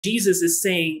Jesus is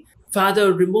saying,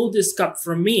 Father, remove this cup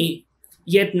from me,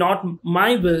 yet not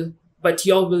my will, but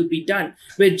your will be done.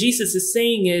 Where Jesus is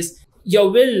saying is, your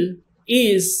will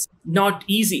is not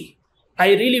easy.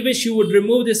 I really wish you would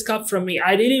remove this cup from me.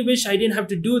 I really wish I didn't have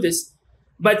to do this.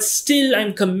 But still,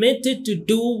 I'm committed to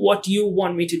do what you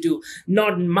want me to do.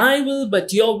 Not my will,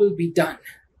 but your will be done.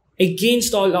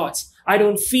 Against all odds. I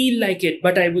don't feel like it,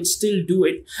 but I would still do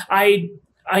it.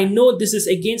 I know this is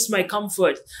against my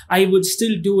comfort. I would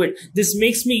still do it. This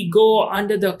makes me go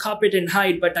under the carpet and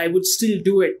hide, but I would still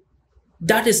do it.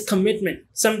 That is commitment.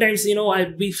 Sometimes,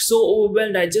 I'd be so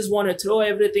overwhelmed. I just want to throw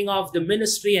everything off the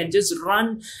ministry and just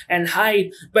run and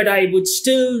hide. But I would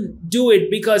still do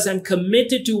it because I'm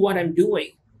committed to what I'm doing.